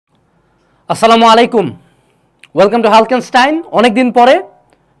আসসালামু আলাইকুম, welcome to হালকেনস্টাইন। অনেক দিন পরে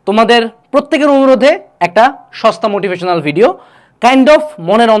তোমাদের প্রত্যেকের অনুরোধে একটা সস্তা মোটিভেশনাল ভিডিও কাইন্ড অফ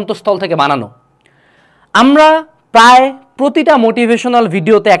মনের অন্তঃস্থল থেকে বানানো। আমরা প্রায় প্রতিটা মোটিভেশনাল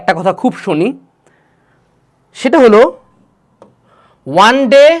ভিডিওতে একটা কথা খুব শুনি, সেটা হলো one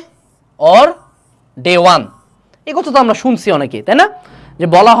day or day one. এই কথা তো আমরা শুনছি অনেকেই, তাই না? যে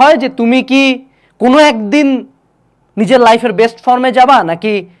বলা হয় যে তুমি কি কোনো একদিন নিজের লাইফের বেস্ট ফর্মে যাবা,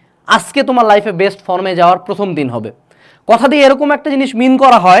 নাকি আজকে তোমার লাইফে বেস্ট ফর্মে যাওয়ার প্রথম দিন হবে। কথা দিয়ে এরকম একটা জিনিস মিন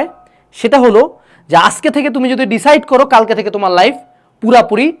করা হয়, সেটা হলো যে আজকে থেকে তুমি যদি ডিসাইড করো কালকে থেকে তোমার লাইফ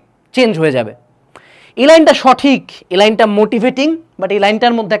পুরাপুরি চেঞ্জ হয়ে যাবে। এই লাইনটা সঠিক, এই লাইনটা মোটিভেটিং, বাট এই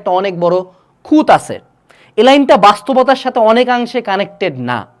লাইনটার মধ্যে একটা অনেক বড় খুঁত আছে। এই লাইনটা বাস্তবতার সাথে অনেকাংশে কানেক্টেড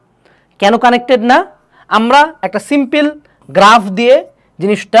না। কেন কানেক্টেড না? আমরা একটা সিম্পল গ্রাফ দিয়ে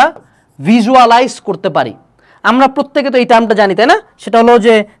জিনিসটা ভিজুয়ালাইজ করতে পারি। আমরা প্রত্যেকে তো এই টার্মটা জানি, তাই না? সেটা হলো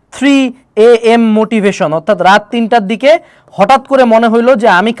যে 3 AM মোটিভেশন, অর্থাৎ রাত 3টার দিকে হঠাৎ করে মনে হইলো যে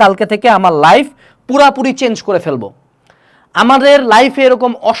আমি কালকে থেকে আমার লাইফ পুরাপুরি চেঞ্জ করে ফেলবো। আমাদের লাইফে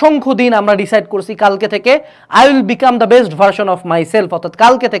এরকম অসংখ্য দিন আমরা ডিসাইড করছি কালকে থেকে I will become the best version of my self, অর্থাৎ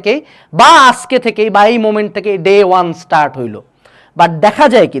কালকে থেকেই বা আজকে থেকেই বা এই মোমেন্ট থেকেই ডে ওয়ান স্টার্ট হইলো। বাট দেখা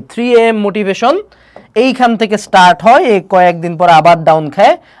যায় কি 3 AM মোটিভেশন এইখান থেকে স্টার্ট হয়, এই কয়েকদিন পর আবার ডাউন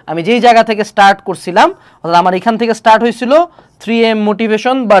খায়। আমি যেই জায়গা থেকে স্টার্ট করছিলাম, অর্থাৎ আমার এখান থেকে স্টার্ট হয়েছিল 3 AM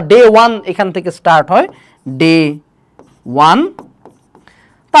মোটিভেশন বা ডে ওয়ান, এখান থেকে স্টার্ট হয় ডে ওয়ান।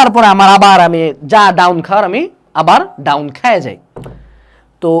 তারপরে আমার আবার আমি যা ডাউন খাওয়ার আমি আবার ডাউন খায় যাই।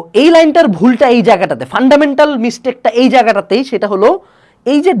 তো এই লাইনটার ভুলটা এই জায়গাটাতে, ফান্ডামেন্টাল মিস্টেকটা এই জায়গাটাতেই, সেটা হলো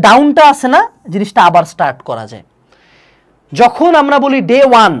এই যে ডাউনটা আছে না, জিনিসটা আবার স্টার্ট করা যায়। যখন আমরা বলি ডে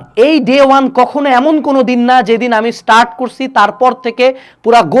ওয়ান, এই ডে ওয়ান কখনো এমন কোনো দিন না যেদিন আমি স্টার্ট করছি তারপর থেকে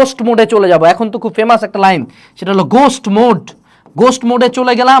পুরা গোস্ট মোডে চলে যাব। এখন তো খুব ফেমাস একটা লাইন, সেটা হলো গোস্ট মোড। গোস্ট মোডে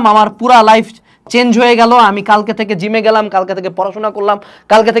চলে গেলাম, আমার পুরা লাইফ চেঞ্জ হয়ে গেল। আমি কালকে থেকে জিমে গেলাম, কালকে থেকে পড়াশোনা করলাম,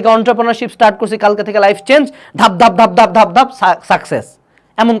 কালকে থেকে এন্টারপ্রেনারশিপ স্টার্ট করছি, কালকে থেকে লাইফ চেঞ্জ, ধাপ ধাপ ধাপ ধাপ ধাপ ধাপ সাকসেস।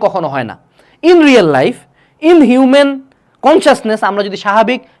 এমন কখনো হয় না। In real life, in human consciousness, আমরা যদি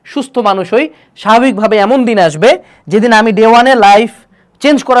স্বাভাবিক সুস্থ মানুষ হই, স্বাভাবিকভাবে এমন দিন আসবে যেদিন আমি ডে ওয়ানে লাইফ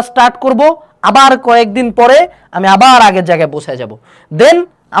চেঞ্জ করা স্টার্ট করব, আবার কয়েকদিন পরে আমি আবার আগের জায়গায় পৌঁছে যাব। দেন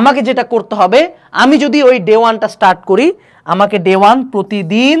আমাকে যেটা করতে হবে, আমি যদি ওই ডে ওয়ানটা স্টার্ট করি, আমাকে ডে ওয়ান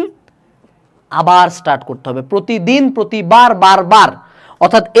প্রতিদিন আবার স্টার্ট করতে হবে, প্রতিদিন, প্রতিবার, বারবার।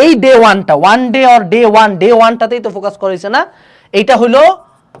 অর্থাৎ এই ডে ওয়ানটা, one day or day one, day ওয়ানটাতেই তো ফোকাস করেছে না, এইটা হলো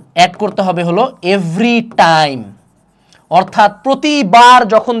অ্যাড করতে হবে হলো এভরি টাইম। অর্থাৎ প্রতিবার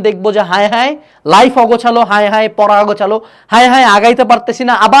যখন দেখবো যে হায় হায় লাইফ অগোছালো, হায় হায় পড়া অগোছালো, হায় হায় আগাইতে পারতেছি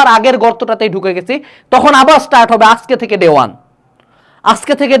না, আবার আগের গর্তটাতেই ঢুকে গেছি, তখন আবার স্টার্ট হবে আজকে থেকে ডে ওয়ান,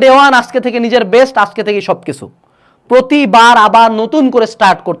 আজকে থেকে ডে ওয়ান, আজকে থেকে নিজের বেস্ট, আজকে থেকে সব কিছু। প্রতিবার আবার নতুন করে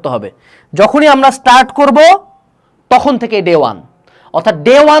স্টার্ট করতে হবে। যখনই আমরা স্টার্ট করব তখন থেকে ডে ওয়ান। অর্থাৎ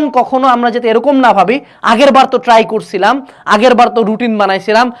ডে ওয়ান কখনো আমরা যাতে এরকম না ভাবি আগের বার তো ট্রাই করছিলাম, আগের বার তো রুটিন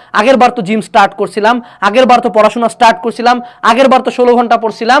বানাইছিলাম, আগের বার তো জিম স্টার্ট করছিলাম, আগের বার তো পড়াশোনা স্টার্ট করছিলাম, আগের বার তো 16 ঘন্টা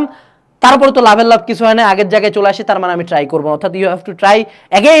পড়ছিলাম, তারপরে তো লাভের লাভ কিছু হয় না, আগের জায়গায় চলে আসি, তার মানে আমি ট্রাই করবো। অর্থাৎ you have to try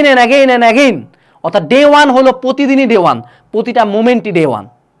again and again and again. অর্থাৎ ডে ওয়ান হলো প্রতিদিনই ডে ওয়ান, প্রতিটা মোমেন্টই ডে ওয়ান।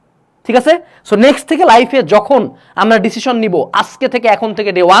 ঠিক আছে? সো নেক্সট থেকে লাইফে যখন আমরা ডিসিশন নিব আজকে থেকে, এখন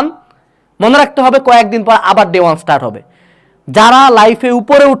থেকে ডে ওয়ান, মনে রাখতে হবে কয়েকদিন পর আবার ডে ওয়ান স্টার্ট হবে। যারা লাইফে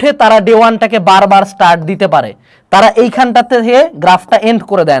উপরে উঠে তারা ডে ওয়ানটাকে বারবার স্টার্ট দিতে পারে, তারা এইখানটাতে থেকে গ্রাফটা এন্ড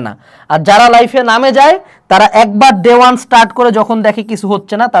করে দেয় না। আর যারা লাইফে নামে যায় তারা একবার ডে ওয়ান স্টার্ট করে যখন দেখে কিছু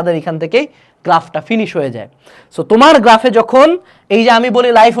হচ্ছে না, তাদের এখান থেকেই গ্রাফটা ফিনিশ হয়ে যায়। সো তোমার গ্রাফে যখন, এই যে আমি বলি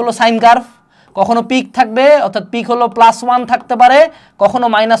লাইফ হলো সাইন কার্ভ, কখনো পিক থাকবে, অর্থাৎ পিক হলো +1 থাকতে পারে, কখনো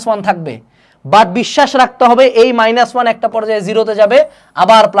 -1 থাকবে। বাট বিশ্বাস রাখতে হবে এই -1 একটা পর্যায়ে জিরোতে যাবে,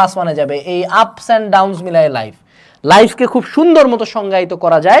 আবার +1-এ যাবে। এই আপস অ্যান্ড ডাউনস মিলায় লাইফকে খুব সুন্দর মতো সংজ্ঞায়িত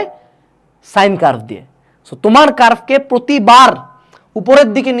করা যায় সাইন কার্ভ দিয়ে। সো তোমার কার্ভকে প্রতিবার উপরের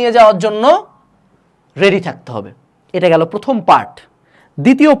দিকে নিয়ে যাওয়ার জন্য রেডি থাকতে হবে। এটা গেল প্রথম পার্ট।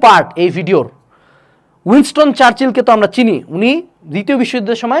 দ্বিতীয় পার্ট এই ভিডিওর, উইনস্টন চার্চিলকে তো আমরা চিনি, উনি দ্বিতীয়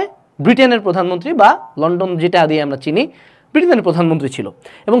বিশ্বযুদ্ধের সময় ব্রিটেনের প্রধানমন্ত্রী, বা লন্ডন যেটা দিয়ে আমরা চিনি, ব্রিটেনের প্রধানমন্ত্রী ছিল।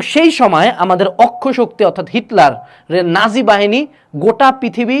 এবং সেই সময় আমাদের অক্ষ শক্তি অর্থাৎ হিটলারের নাজি বাহিনী গোটা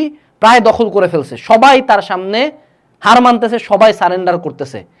পৃথিবী প্রায় দখল করে ফেলছে, সবাই তার সামনে হার মানতেছে, সবাই সারেন্ডার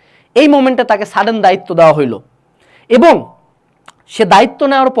করতেছে। এই মোমেন্টে তাকে সাডেন দায়িত্ব দেওয়া হইল, এবং সে দায়িত্ব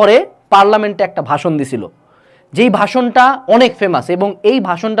নেওয়ার পরে পার্লামেন্টে একটা ভাষণ দিছিল, যেই ভাষণটা অনেক ফেমাস। এবং এই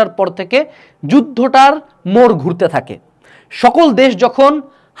ভাষণটার পর থেকে যুদ্ধটার মোড় ঘুরতে থাকে। সকল দেশ যখন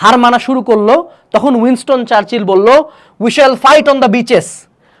হার মানা শুরু করলো, তখন উইনস্টন চার্চিল বলল, we shall fight on the bitches,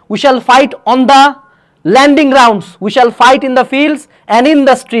 we shall fight on the landing grounds, we shall fight in the fields and in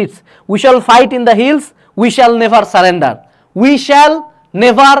the streets, we shall fight in the hills, we shall never surrender. We shall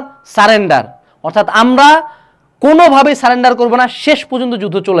never surrender, অর্থাৎ আমরা কোনোভাবেই surrender করবো না, শেষ পর্যন্ত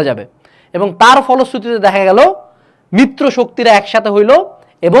যুদ্ধ চলে যাবে। এবং তার ফলশ্রুতিতে দেখা গেল মিত্র শক্তিরা একসাথে হইল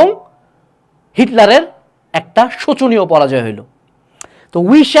এবং হিটলারের একটা শোচনীয় পরাজয় হইল। তো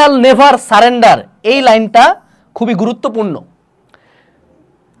উই শ্যাল নেভার সারেন্ডার, এই লাইনটা খুবই গুরুত্বপূর্ণ।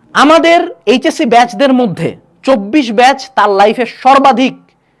 আমাদের এইচএসসি ব্যাচদের মধ্যে 24 ব্যাচ তার লাইফে সর্বাধিক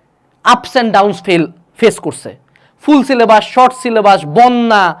আপস অ্যান্ড ডাউনস ফেস করছে। ফুল সিলেবাস, শর্ট সিলেবাস,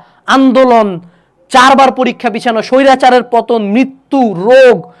 বন্যা, আন্দোলন, 4 বার পরীক্ষা পিছানো, স্বৈরাচারের পতন, মৃত্যু,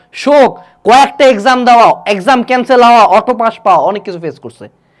 রোগ, শোক, কয়েকটা এক্সাম দেওয়া, এক্সাম ক্যান্সেল হওয়া, অটো পাস পাওয়া, অনেক কিছু ফেস করছে।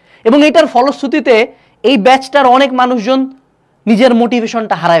 এবং এটার ফলশ্রুতিতে এই ব্যাচটার অনেক মানুষজন নিজের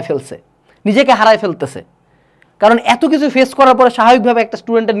মোটিভেশনটা হারায় ফেলছে, নিজেকে হারায় ফেলতেছে। কারণ এত কিছু ফেস করার পরে স্বাভাবিকভাবে একটা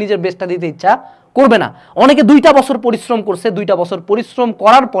স্টুডেন্টের নিজের বেস্টটা দিতে ইচ্ছা করবে না। অনেকে 2টা বছর পরিশ্রম করছে, 2টা বছর পরিশ্রম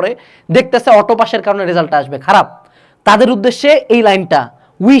করার পরে দেখতেছে অটো পাসের কারণে রেজাল্টটা আসবে খারাপ। তাদের উদ্দেশ্যে এই লাইনটা,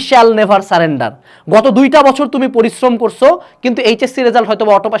 উই শ্যাল নেভার সারেন্ডার। গত 2টা বছর তুমি পরিশ্রম করছো, কিন্তু এইচএসসি রেজাল্ট হয়তো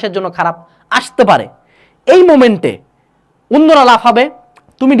অটো পাসের জন্য খারাপ আসতে পারে। এই মোমেন্টে অন্যরা লাফাবে,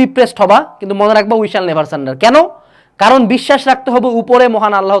 তুমি ডিপ্রেসড হবা, কিন্তু মনে রাখবা উই শ্যাল নেভার সারেন্ডার। কেন? কারণ বিশ্বাস রাখতে হবে উপরে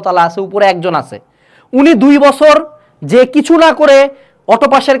মহান আল্লাহ তাআলা আছে, উপরে একজন আছে। উনি 2 বছর যে কিছু না করে অটো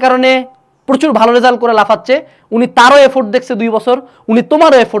পাসের কারণে প্রচুর ভালো রেজাল্ট করে লাফাচ্ছে, উনি তারও এফোর্ট দেখছে 2 বছর, উনি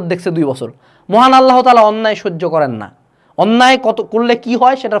তোমারও এফোর্ট দেখছে 2 বছর। মহান আল্লাহ তাআলা অন্যায় সহ্য করেন না। অন্যায় কত করলে কি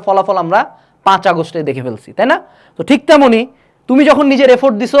হয় সেটার ফলাফল আমরা 5 আগস্টে দেখে ফেলছি, তাই না? তো ঠিক তেমনই তুমি যখন নিজের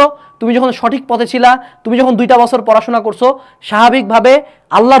এফোর্ট দিছো, তুমি যখন সঠিক পথে ছিলা, তুমি যখন 2টা বছর পড়াশোনা করছো, স্বাভাবিকভাবে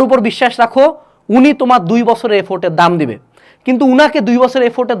আল্লাহর উপর বিশ্বাস রাখো, উনি তোমার 2 বছরের এফোর্টের দাম দিবে। কিন্তু উনাকে 2 বছরের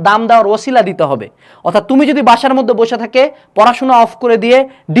এফোর্টের দাম দেওয়ার ওসিলা দিতে হবে। অর্থাৎ তুমি যদি বাসার মধ্যে বসে থাকে, পড়াশোনা অফ করে দিয়ে,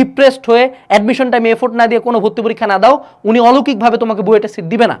 ডিপ্রেসড হয়ে, অ্যাডমিশন টাইমে এফোর্ট না দিয়ে কোনো ভর্তি পরীক্ষা না দাও, উনি অলৌকিকভাবে তোমাকে বুয়েটে সিট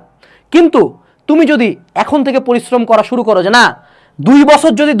দিবে না। কিন্তু তুমি যদি এখন থেকে পরিশ্রম করা শুরু করো, যে না 2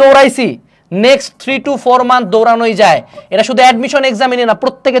 বছর যদি দৌড়াইছি, নেক্সট 3 to 4 মান্থ দৌড়ানোই যায়। এটা শুধু অ্যাডমিশন এক্সামিনে না,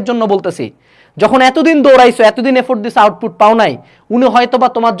 প্রত্যেকের জন্য বলতেছি। যখন এতদিন দৌড়াইছো, এতদিন এফোর্ট দিছো, আউটপুট পাও নাই, উনি হয়তোবা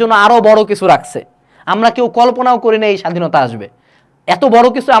তোমার জন্য আরো বড় কিছু রাখছে। আমরা কেউ কল্পনাও করি না এই স্বাধীনতা আসবে। এত বড়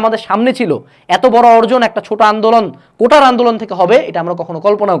কিছু আমাদের সামনে ছিল, এত বড় অর্জন একটা ছোট আন্দোলন, কোটার আন্দোলন থেকে হবে, এটা আমরা কখনো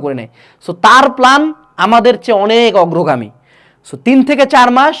কল্পনাও করি নাই। সো তার প্ল্যান আমাদের চেয়ে অনেক অগ্রগামী। সো 3 থেকে 4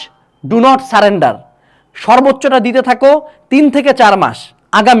 মাস ডু নট সারেন্ডার, সর্বোচ্চটা দিতে থাকো। 3 থেকে 4 মাস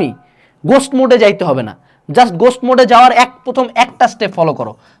আগামী গোস্ট মোডে যাইতে হবে না, জাস্ট গোস্ট মোডে যাওয়ার প্রথম একটা স্টেপ ফলো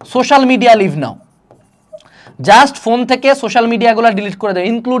করো, সোশ্যাল মিডিয়া লিভ নাও। জাস্ট ফোন থেকে সোশ্যাল মিডিয়াগুলো ডিলিট করে দাও,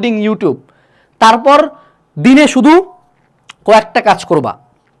 ইনক্লুডিং ইউটিউব। তারপর দিনে শুধু কয়েকটা কাজ করবা,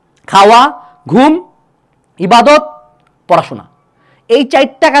 খাওয়া, ঘুম, ইবাদত, পড়াশোনা। এই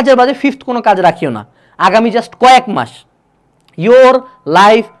 4টা কাজের বাদে 5th কোনো কাজ রাখিও না। আগামী জাস্ট কয়েক মাস your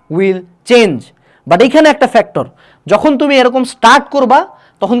life will change. But এখানে একটা ফ্যাক্টর, যখন তুমি এরকম স্টার্ট করবা,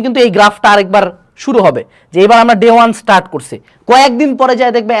 তখন কিন্তু এই গ্রাফটা আরেকবার শুরু হবে, যে এবার আমরা ডে 1 স্টার্ট করছি, কয়েকদিন পরে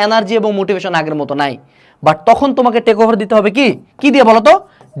যায় দেখবে এনার্জি এবং মোটিভেশন আগের মতো নাই। বাট তখন তোমাকে টেক ওভার দিতে হবে কি দিয়ে বলো তো?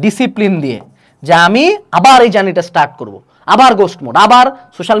 ডিসিপ্লিন দিয়ে, যে আমি আবার এই জার্নিটা স্টার্ট করব, আবার গোস্ট মোড, আবার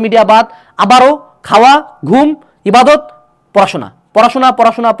সোশ্যাল মিডিয়া বাদ, আবারও খাওয়া, ঘুম, ইবাদত, পড়াশোনা, পড়াশোনা,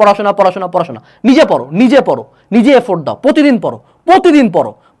 পড়াশোনা, পড়াশোনা, পড়াশোনা, পড়াশোনা। নিজে পড়ো, নিজে এফোর্ট দাও, প্রতিদিন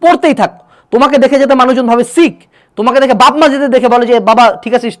পড়ো, পড়তেই থাকো। তোমাকে দেখে যাতে মানুষজন ভাবে শিখ, তোমাকে দেখে বাপ মা যেতে দেখে বলে যে বাবা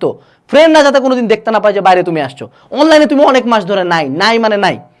ঠিক আছিস তো, ফ্রেন্ডরা যাতে কোনোদিন দেখতে না পায় যে বাইরে তুমি আসছো। অনলাইনে তুমি অনেক মাস ধরে নাই মানে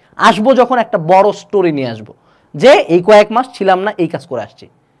নাই, আসবো যখন একটা বড় স্টোরি নিয়ে আসবো, যে এই কয়েক মাস ছিলাম না, এই কাজ করে আসছি।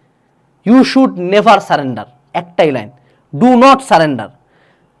 ইউ শুড নেভার সারেন্ডার, একটাই লাইন, ডু নট সারেন্ডার।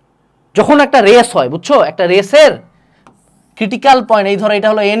 যখন একটা রেস হয়, বুঝছো, একটা রেসের ক্রিটিক্যাল পয়েন্ট, এই ধরো এটা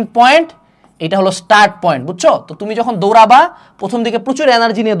হলো এন্ড পয়েন্ট, এটা হলো স্টার্ট পয়েন্ট, বুঝছো? তো তুমি যখন দৌড়াবা, প্রথম দিকে প্রচুর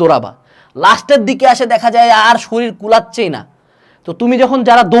এনার্জি নিয়ে দৌড়াবা, লাস্টের দিকে আসে দেখা যায় আর শরীর কুলাচ্ছেই না। তো তুমি যখন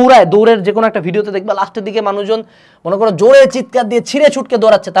যারা দৌড়ের যে কোনো একটা ভিডিওতে দেখবা, লাস্টের দিকে মানুষজন মনে করো জোরে চিৎকার দিয়ে ছিঁড়ে ছুটকে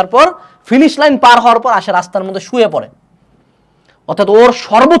দৌড়াচ্ছে, তারপর ফিনিশ লাইন পার হওয়ার পর আসে রাস্তার মধ্যে শুয়ে পড়ে, অর্থাৎ ওর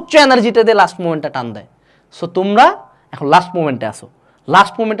সর্বোচ্চ এনার্জিটা দিয়ে লাস্ট মোমেন্টটা টান দেয়। সো তোমরা এখন লাস্ট মোমেন্টে আসো,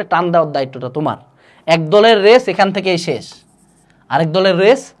 লাস্ট মোমেন্টে টান দেওয়ার দায়িত্বটা তোমার। এক দলের রেস এখান থেকেই শেষ, আরেক দলের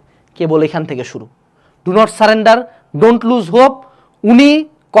রেস কেবল এখান থেকে শুরু। Do not surrender, don't lose hope. উনি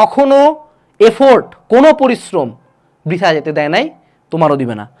কখনো এফোর্ট, কোনো পরিশ্রম বৃথা যেতে দেয় নাই, তোমারও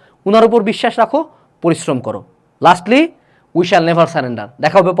দিবে না। উনার উপর বিশ্বাস রাখো, পরিশ্রম করো। Lastly, we shall never surrender.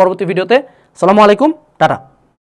 দেখা হবে পরবর্তী ভিডিওতে। আসসালামু আলাইকুম, টাটা।